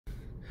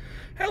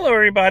Hello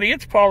everybody,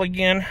 it's Paul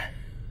again.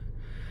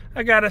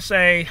 I got us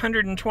a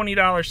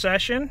 $120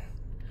 session.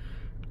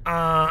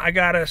 I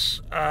got us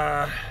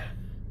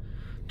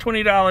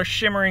 $20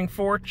 shimmering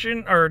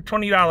fortune, or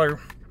 $20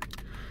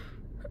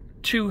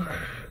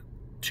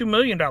 $2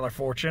 million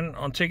fortune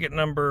on ticket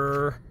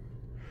number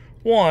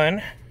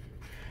 1.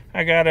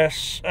 I got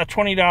us a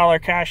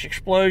 $20 cash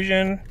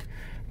explosion.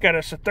 Got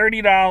us a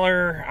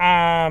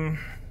 $30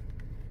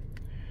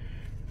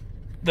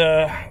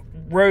 the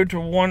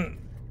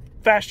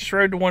fastest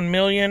road to 1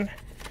 million,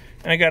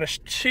 and I got us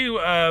 2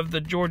 of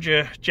the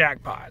Georgia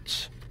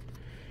jackpots.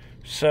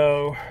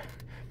 So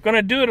I'm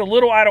gonna do it a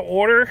little out of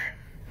order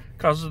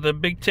because of the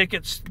big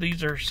tickets.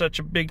 These are such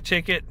a big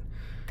ticket.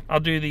 I'll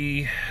do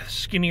the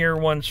skinnier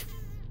ones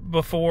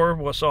before.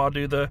 Well, so I'll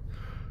do the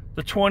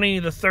 20,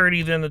 the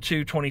 30, then the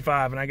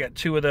 225, and I got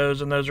 2 of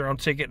those, and those are on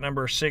ticket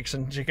number 6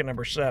 and ticket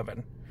number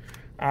 7.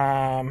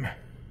 That's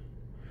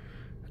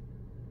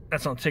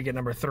on ticket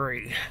number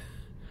 3.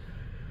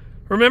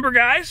 Remember,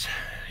 guys,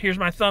 here's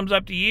my thumbs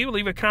up to you.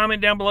 Leave a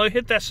comment down below.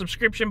 Hit that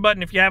subscription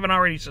button if you haven't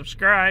already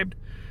subscribed.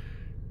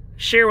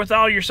 Share with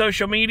all your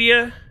social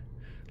media.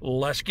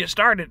 Let's get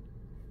started.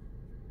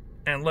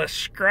 And let's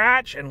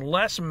scratch and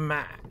let's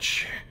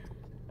match.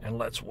 And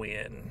let's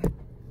win.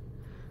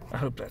 I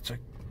hope that's a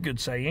good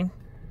saying.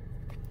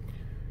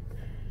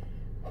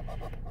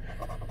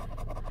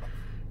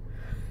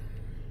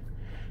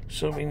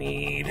 So we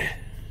need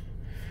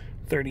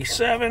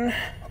 37.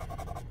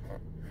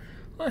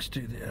 Let's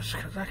do this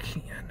because I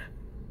can.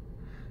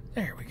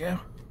 There we go.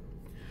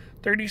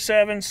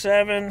 37,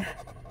 7,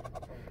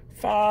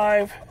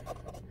 5,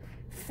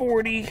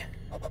 40,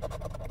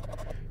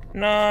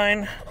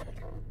 9,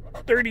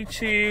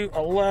 32,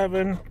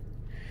 11,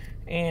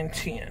 and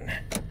 10.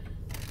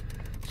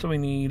 So we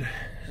need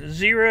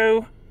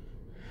 0,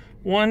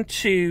 1,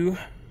 2,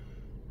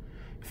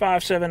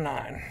 5, 7,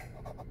 9.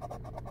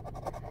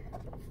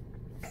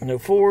 No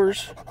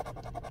 4s.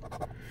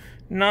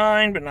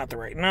 9, but not the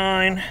right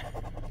 9.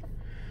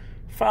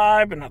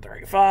 5, but not the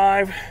right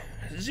 5.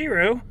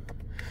 0,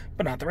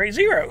 but not the right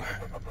 0.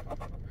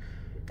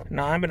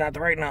 9, but not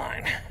the right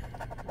 9.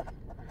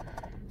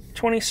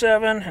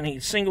 27, I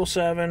need single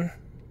 7.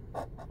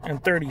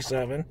 And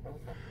 37.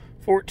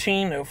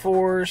 14, no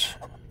 4s.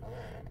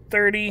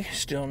 30,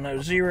 still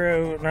no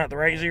 0, not the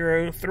right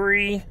 0.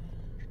 3.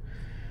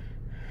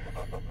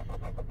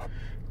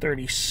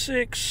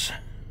 36.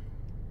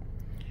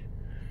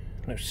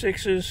 No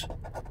 6s.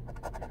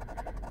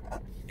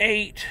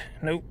 8,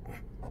 nope.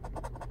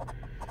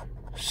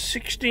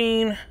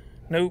 16,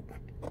 nope.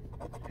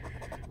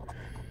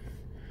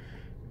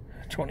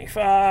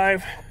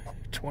 25,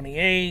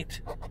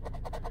 28,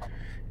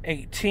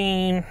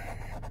 18,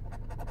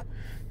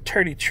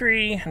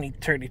 33, I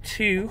need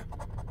 32,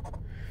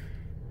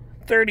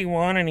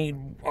 31, I need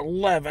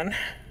 11,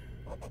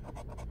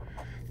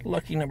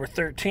 lucky number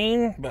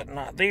 13, but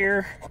not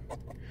there,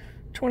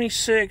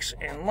 26,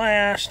 and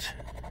last,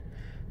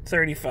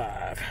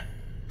 35.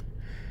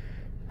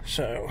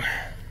 So,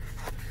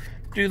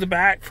 do the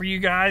back for you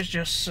guys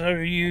just so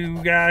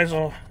you guys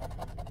will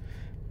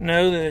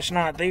know that it's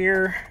not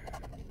there.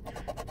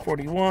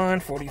 41,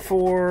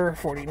 44,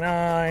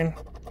 49,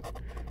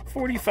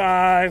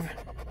 45,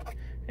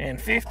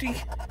 and 50.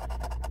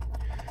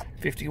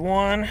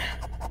 51,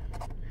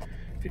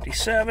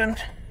 57,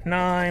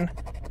 9,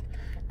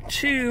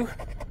 2,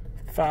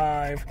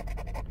 5,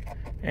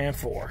 and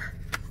 4.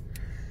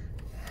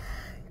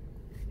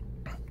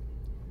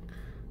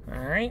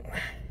 Alright.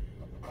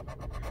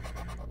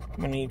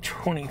 We need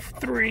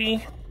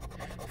 23,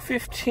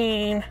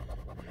 15,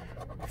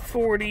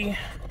 40,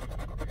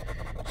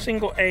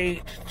 single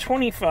 8,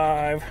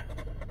 25,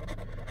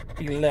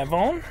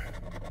 11,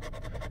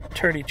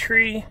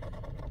 33,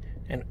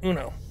 and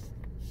uno.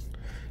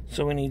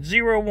 So we need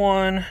 0,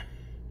 1,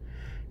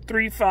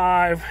 3,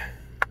 5,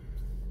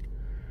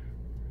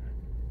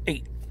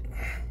 8.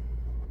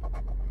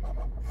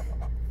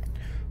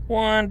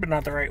 1, but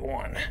not the right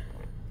 1.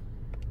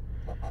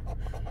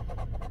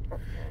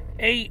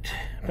 8,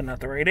 but not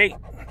the right 8.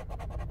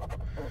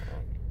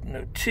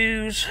 No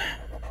 2s,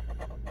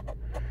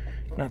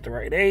 not the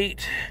right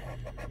 8,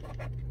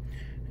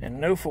 and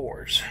no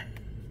 4s.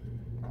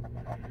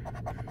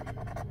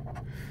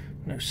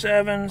 No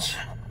 7s,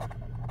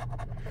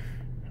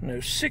 no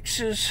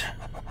 6s.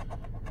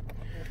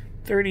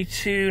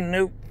 32,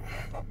 nope.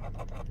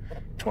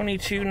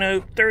 22,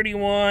 nope.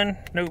 31,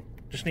 nope.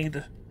 Just need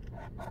the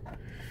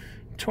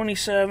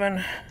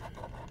 27.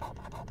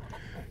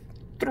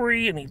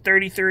 3, I need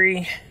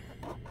 33,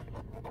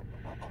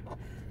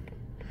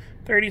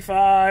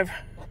 35,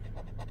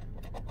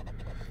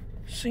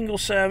 single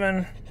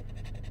 7,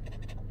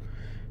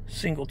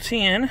 single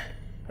 10,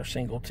 or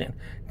single 10,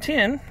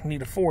 10, I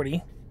need a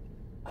 40,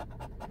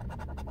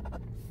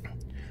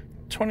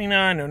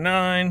 29, no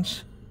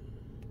 9s,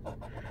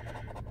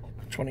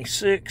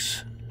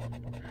 26,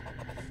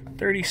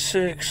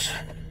 36,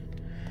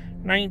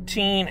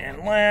 19,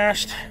 and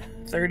last,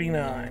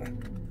 39.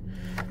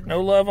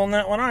 No love on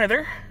that one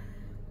either.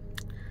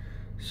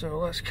 So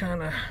let's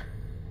kind of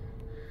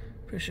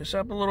Push this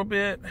up a little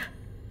bit.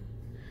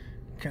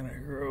 Kind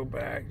of grow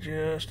back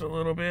just a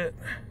little bit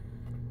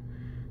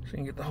so you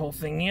can get the whole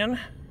thing in.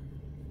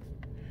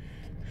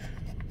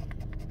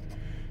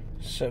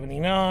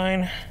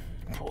 79.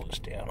 Pull this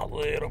down a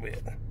little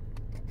bit.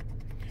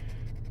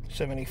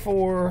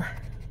 74.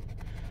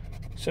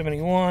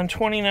 71.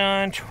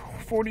 29.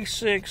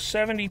 46.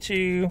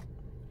 72.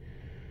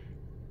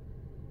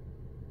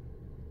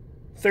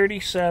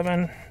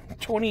 37.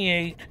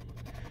 28.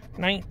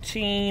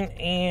 19.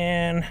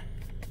 And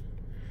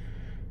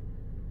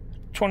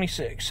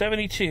 26.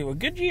 72. A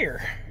good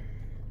year.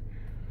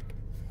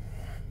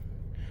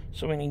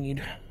 So we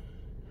need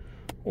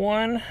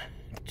 1,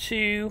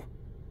 2,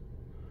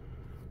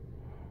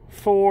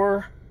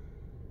 4,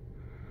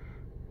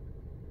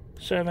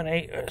 7,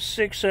 8,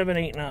 6, 7,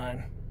 8,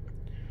 9.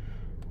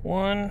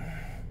 1,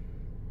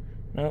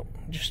 nope,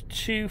 just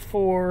 2,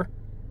 4,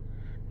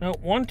 nope,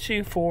 1,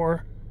 2,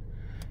 4,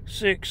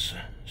 6,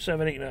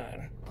 7, 8,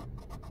 9.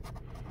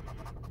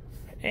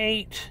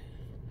 8,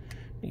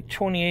 need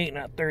 28,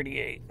 not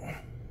 38.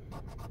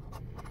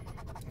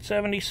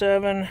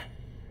 77,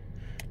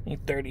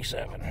 need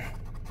 37.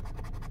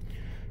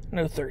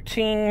 No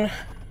 13.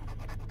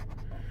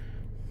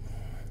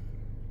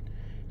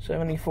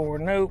 74,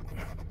 nope.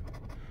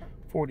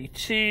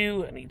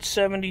 42, I need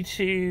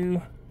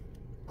 72.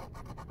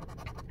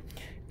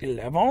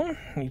 11,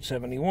 need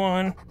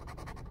 71.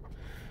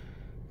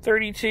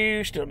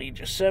 32, still need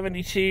just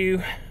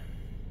 72.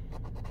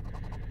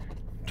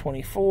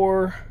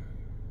 24,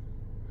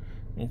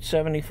 need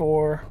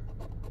 74.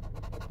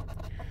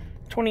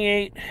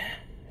 28,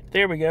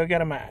 there we go,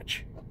 got a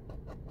match.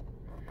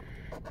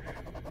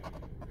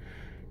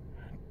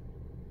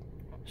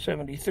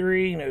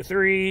 73, no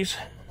threes.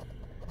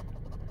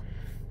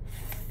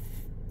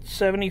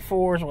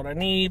 74 is what I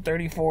need.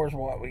 34 is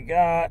what we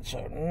got,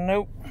 so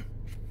nope.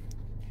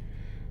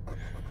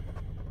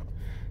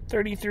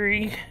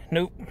 33,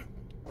 nope.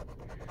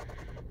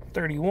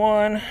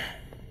 31,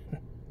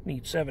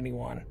 need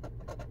 71.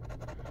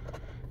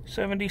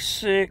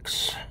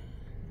 76,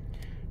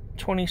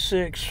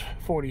 26,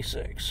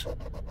 46.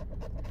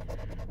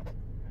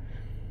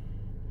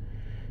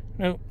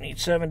 Nope, need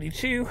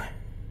 72.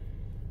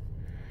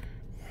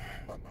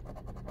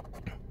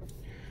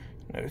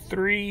 No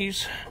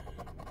threes.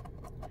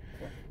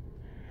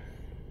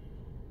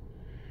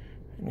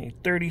 I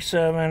need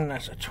 37,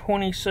 that's a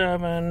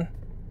 27.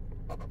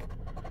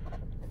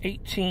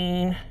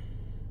 18,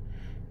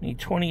 need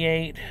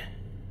 28.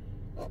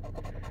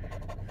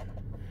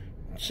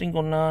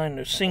 Single 9,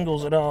 no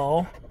singles at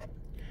all.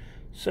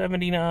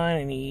 79,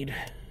 I need,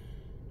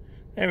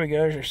 there we go,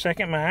 there's your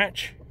second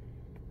match.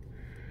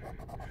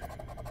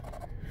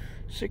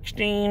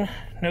 16,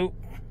 nope.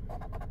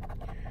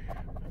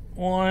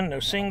 1, no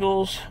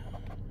singles.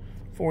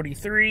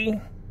 43,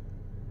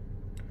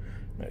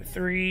 no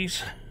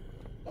threes.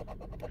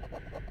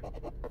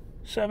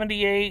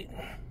 78,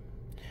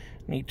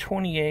 need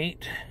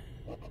 28.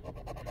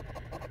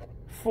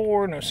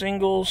 4, no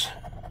singles.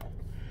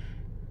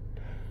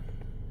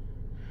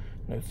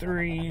 No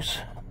threes.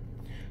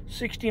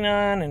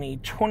 69, I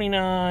need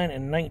 29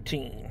 and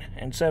 19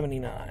 and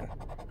 79.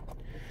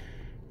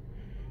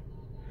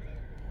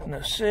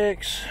 No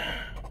 6.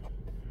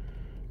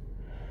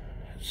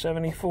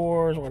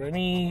 74 is what I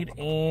need,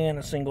 and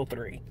a single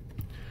 3.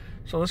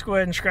 So let's go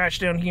ahead and scratch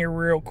down here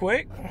real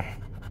quick.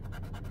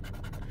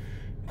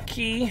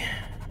 Key,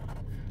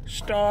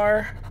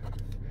 star,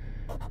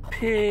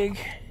 pig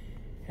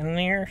in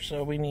there,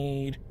 so we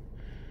need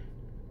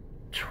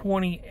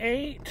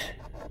 28.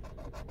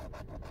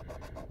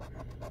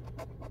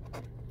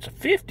 It's a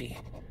 50.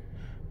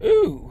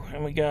 Ooh,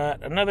 and we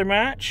got another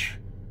match,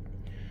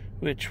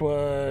 which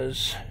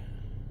was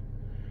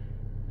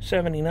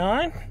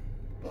 79.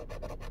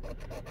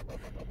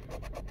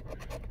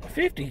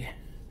 50.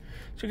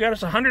 So we got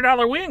us a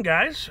 $100 win,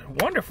 guys.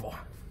 Wonderful.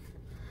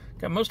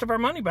 Got most of our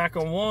money back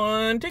on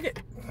one ticket.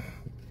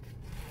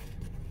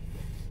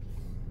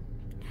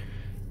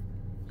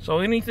 So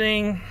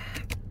anything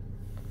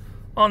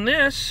on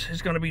this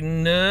is going to be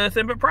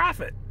nothing but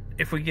profit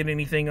if we get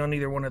anything on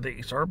either one of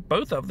these, or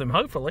both of them,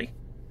 hopefully.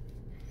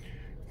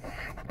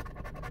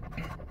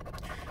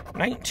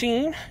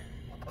 19,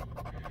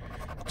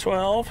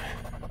 12,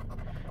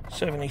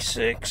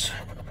 76,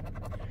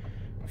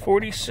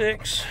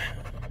 46,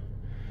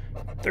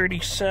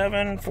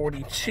 37,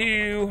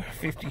 42,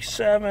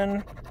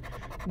 57,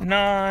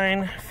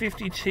 9,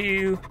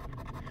 52,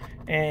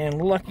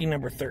 and lucky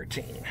number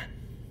 13.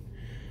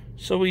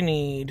 So we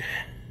need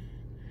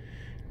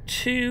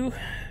 2,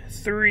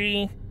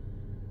 3,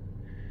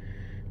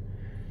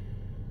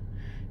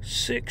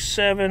 6,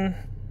 7,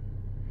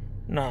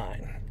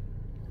 9.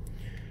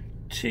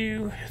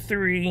 2,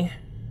 3,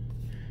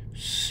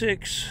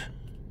 6,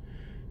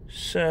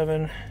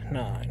 7,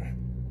 9.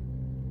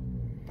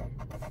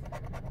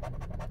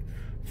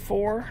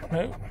 4,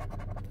 nope.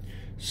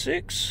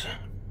 6,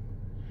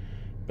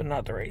 but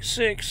not the right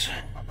 6.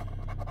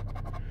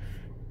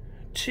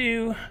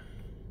 2,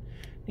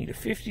 need a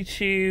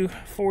 52,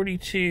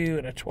 42,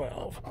 and a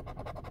 12.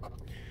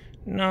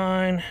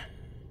 9,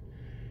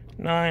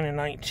 9 and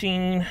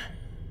 19.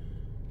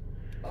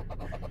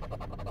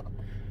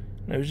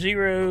 No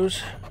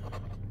zeros.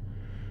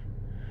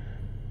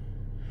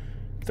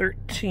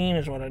 13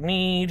 is what I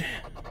need.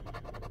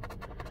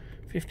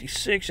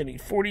 56, I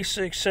need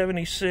 46,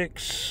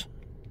 76.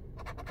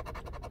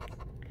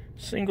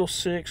 Single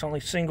 6, only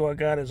single I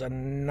got is a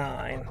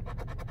 9.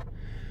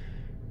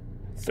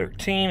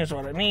 13 is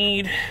what I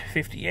need.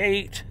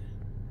 58,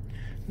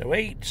 no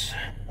 8s.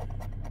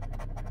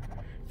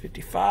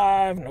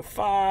 55, no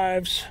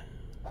 5s.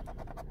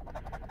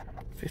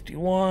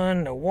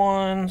 51, no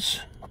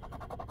 1s.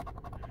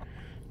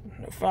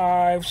 No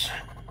 5s.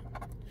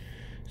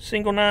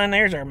 Single 9,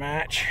 there's our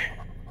match.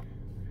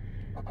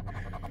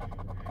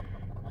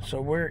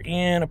 So we're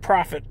in a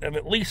profit of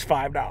at least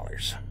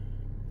 $5.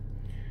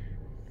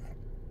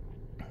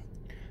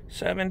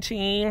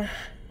 17,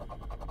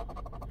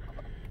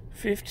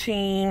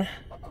 15,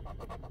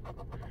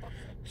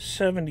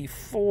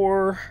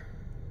 74.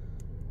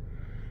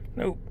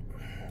 Nope,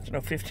 there's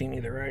no 15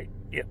 either, right?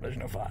 Yep, there's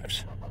no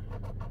 5s.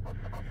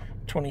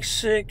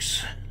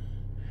 26,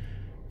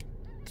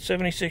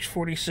 76,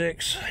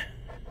 46,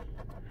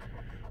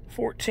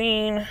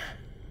 14,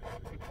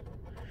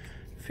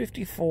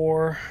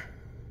 54,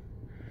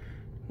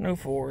 no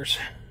 4s.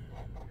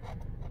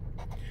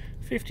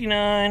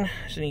 59,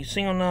 so I need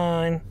single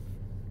 9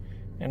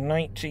 and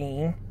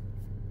 19.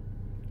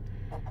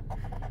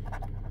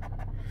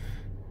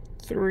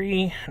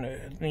 3, no,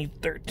 I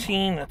need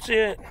 13, that's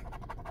it.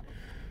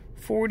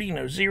 40,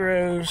 no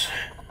zeros.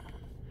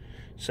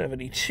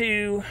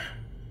 72,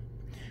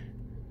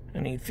 I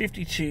need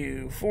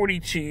 52,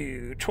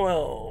 42,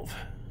 12.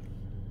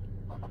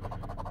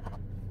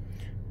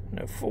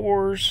 No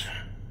 4s.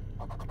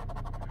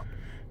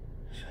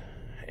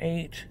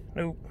 8,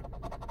 nope.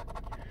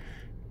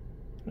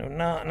 No,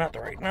 not the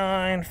right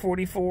 9.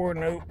 44,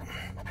 nope.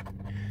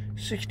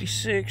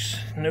 66,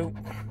 nope.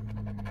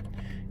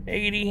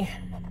 80.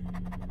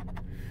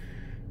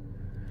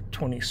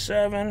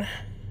 27. I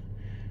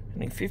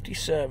need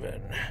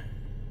 57.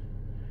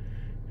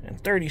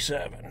 And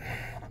 37.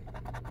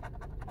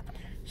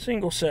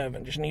 Single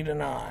 7, just need a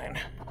 9.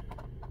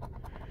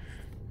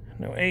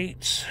 No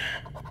 8s.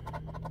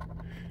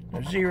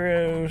 No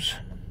zeros.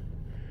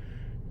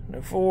 No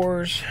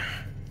 4s.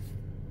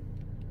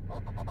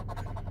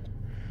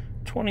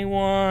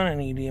 21, I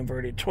need the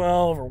inverted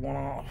 12 or 1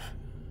 off.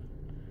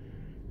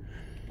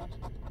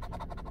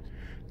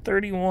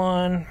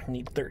 31, I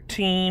need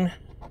 13.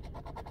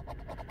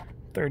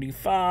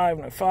 35,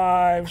 no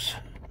 5s.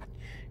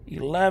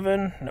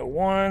 11, no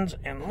 1s.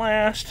 And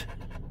last,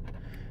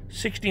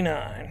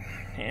 69.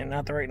 And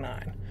not the right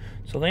 9.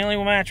 So the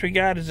only match we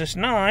got is this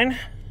 9.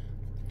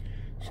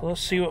 So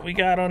let's see what we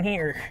got on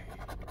here.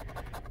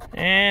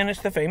 And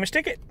it's the famous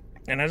ticket.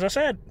 And as I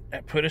said,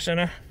 that put us in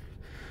a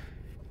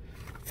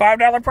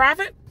 $5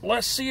 profit.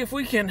 Let's see if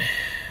we can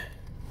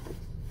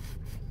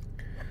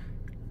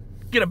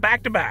get a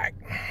back-to-back.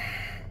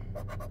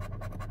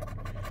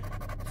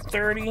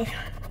 30,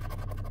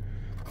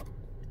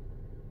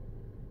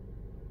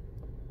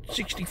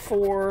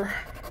 64,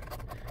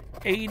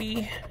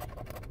 80,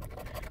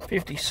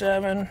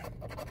 57,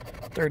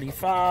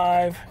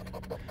 35,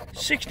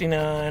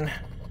 69,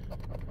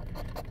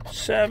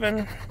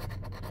 7,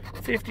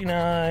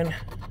 59,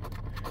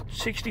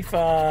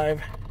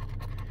 65,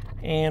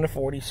 and a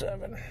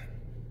 47.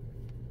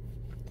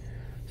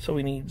 So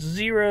we need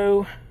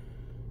 0,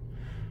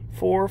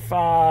 4,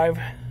 5,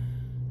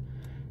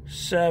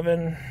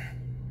 7,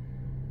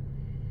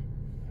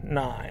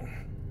 9.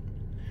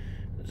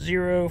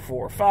 0,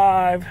 4,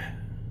 5,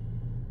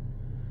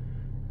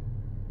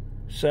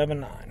 7,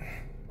 9.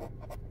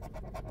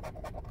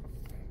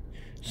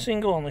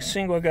 Single, only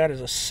single I got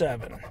is a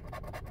 7.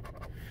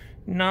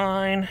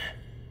 9,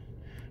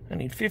 I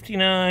need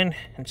 59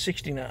 and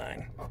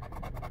 69.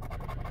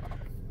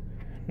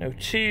 No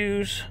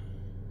 2s.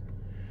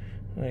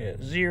 I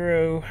got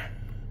 0,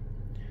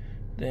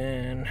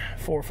 then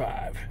 4,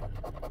 5.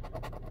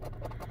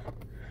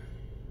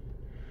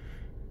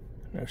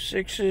 No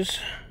 6s.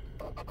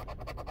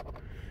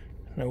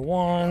 No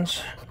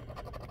 1s.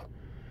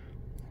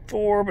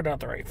 4, but not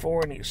the right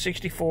 4. I need a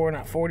 64,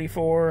 not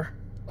 44.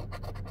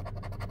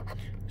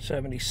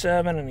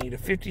 77, I need a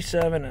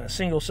 57 and a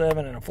single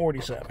 7 and a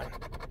 47.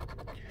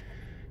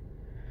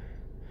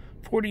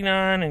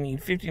 49, I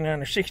need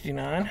 59 or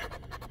 69.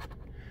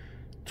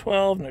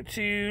 12, no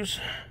 2s.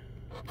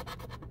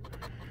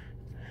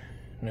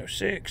 No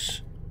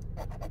 6.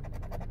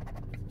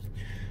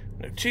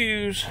 No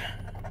 2s.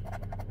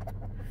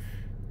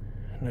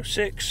 No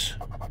 6.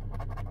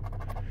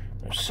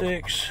 No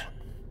 6.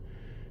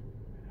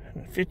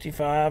 And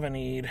 55, I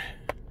need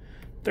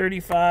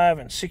 35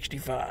 and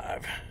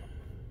 65.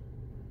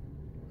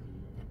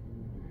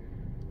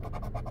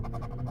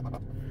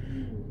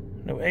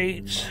 No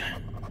 8s.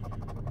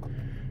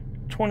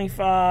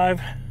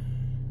 25.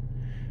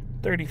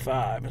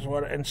 35 is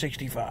what, and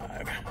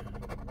 65.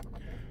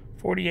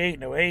 48,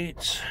 no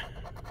 8s.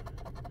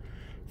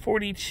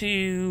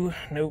 42,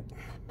 nope.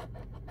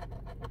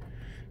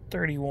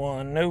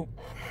 31, nope.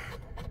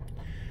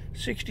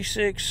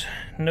 66,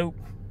 nope.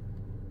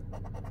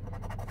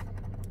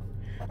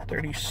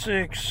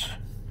 36,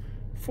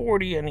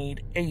 40, I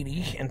need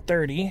 80 and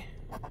 30.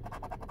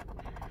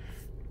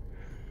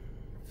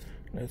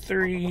 No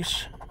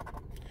threes,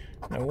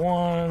 no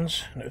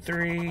ones, no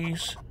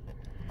threes,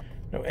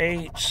 no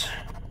eights,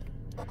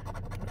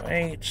 no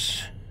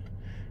eights,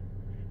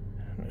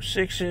 no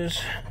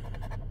sixes,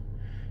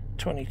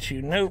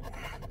 22, nope.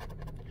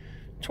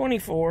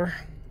 24,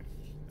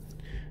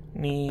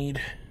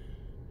 need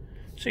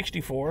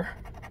 64,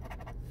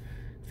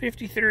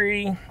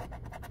 53,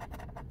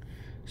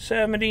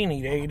 70,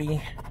 need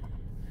 80,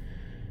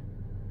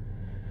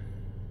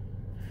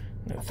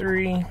 no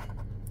 3,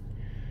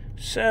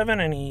 7,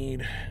 I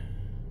need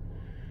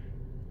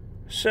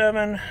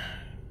 7,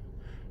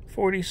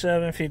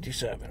 47,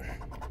 57,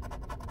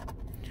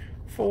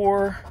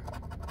 4,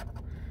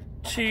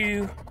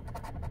 2,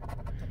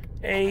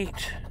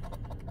 8,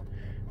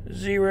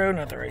 0,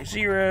 not the right,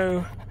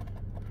 0,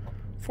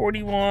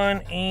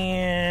 41,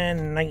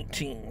 and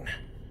 19.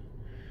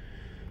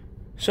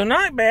 So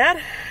not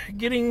bad,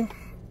 getting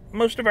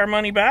most of our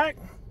money back.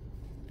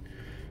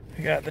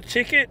 We got the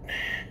ticket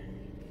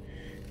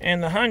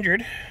and the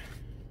 100.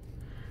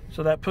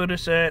 So that put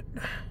us at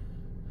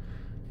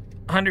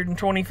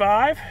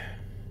 125.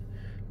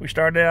 We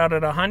started out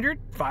at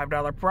 100,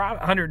 $5 profit,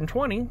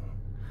 120.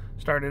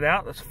 Started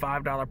out, that's a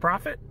 $5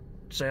 profit.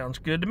 Sounds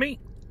good to me.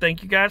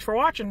 Thank you guys for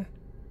watching.